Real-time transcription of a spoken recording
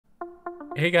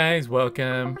Hey guys,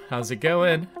 welcome. How's it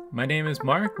going? My name is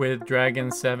Mark with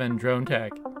Dragon 7 Drone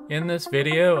Tech. In this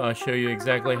video, I'll show you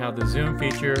exactly how the zoom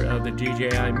feature of the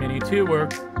DJI Mini 2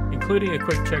 works, including a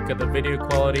quick check of the video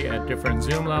quality at different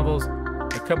zoom levels,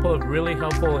 a couple of really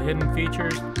helpful hidden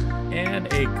features, and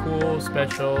a cool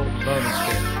special bonus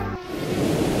tip.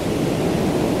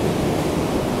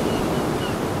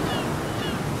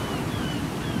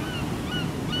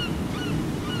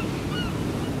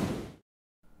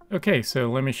 Okay, so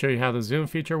let me show you how the zoom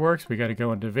feature works. We got to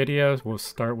go into videos. We'll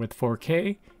start with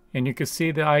 4K, and you can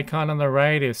see the icon on the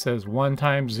right. It says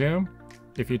 1x zoom.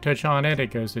 If you touch on it,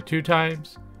 it goes to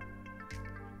 2x,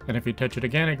 and if you touch it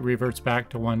again, it reverts back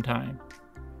to 1 time.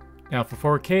 Now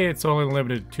for 4K, it's only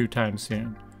limited to 2x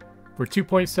zoom. For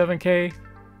 2.7K,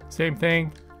 same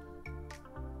thing,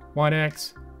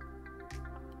 1x,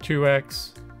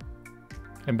 2x,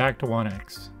 and back to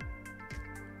 1x.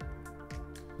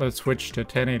 Let's switch to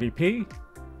 1080p.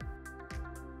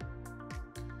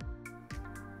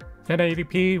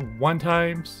 1080p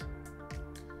 1x,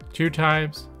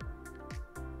 2x,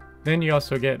 then you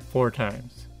also get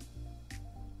 4x.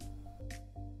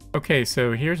 Okay,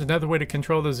 so here's another way to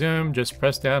control the zoom. Just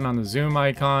press down on the zoom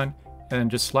icon and then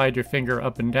just slide your finger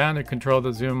up and down to control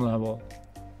the zoom level.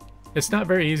 It's not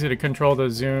very easy to control the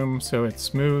zoom, so it's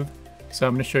smooth. So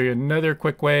I'm going to show you another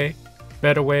quick way,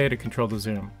 better way to control the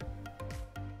zoom.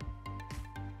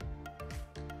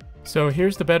 So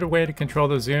here's the better way to control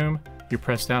the zoom. You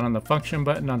press down on the function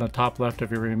button on the top left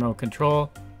of your remote control,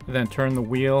 and then turn the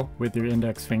wheel with your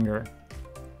index finger.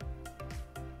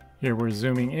 Here we're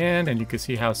zooming in, and you can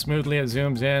see how smoothly it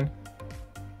zooms in.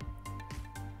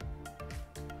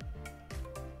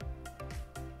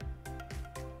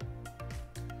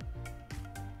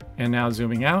 And now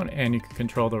zooming out, and you can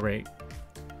control the rate.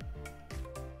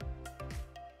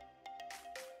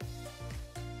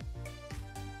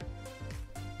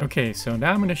 Okay, so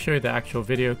now I'm going to show you the actual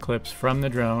video clips from the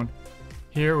drone.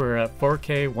 Here we're at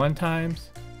 4K 1x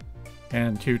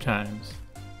and 2x.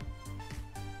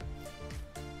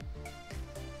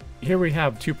 Here we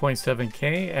have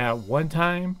 2.7K at 1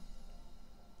 time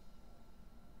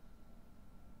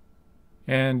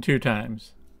and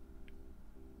 2x.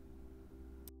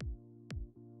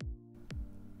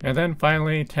 And then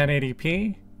finally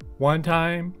 1080p, 1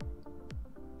 time,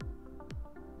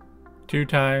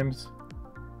 2x,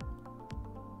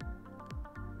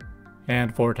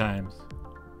 and 4x.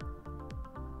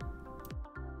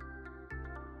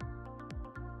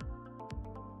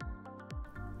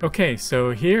 Okay,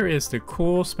 so here is the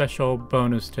cool special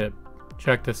bonus tip.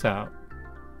 Check this out.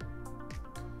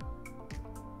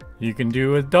 You can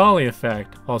do a Dolly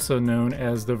Effect, also known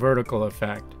as the vertical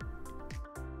effect.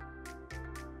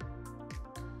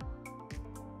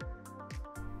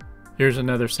 Here's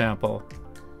another sample.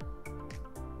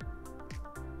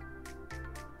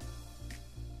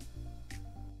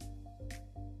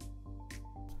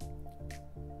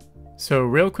 So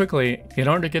real quickly, in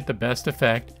order to get the best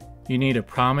effect, you need a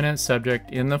prominent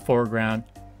subject in the foreground,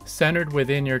 centered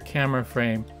within your camera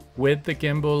frame with the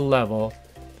gimbal level,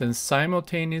 then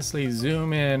simultaneously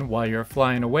zoom in while you're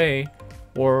flying away,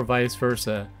 or vice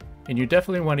versa. And you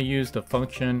definitely want to use the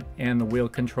function and the wheel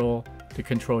control to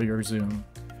control your zoom.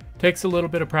 Takes a little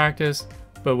bit of practice,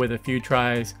 but with a few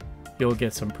tries, you'll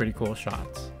get some pretty cool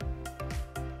shots.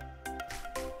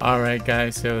 Alright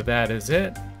guys, so that is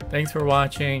it. Thanks for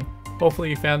watching.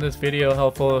 Hopefully you found this video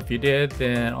helpful. If you did,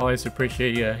 then always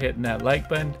appreciate you hitting that like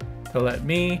button to let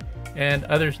me and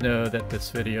others know that this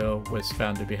video was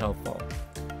found to be helpful.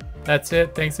 That's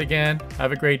it. Thanks again.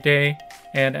 Have a great day.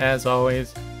 And as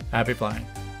always, happy flying.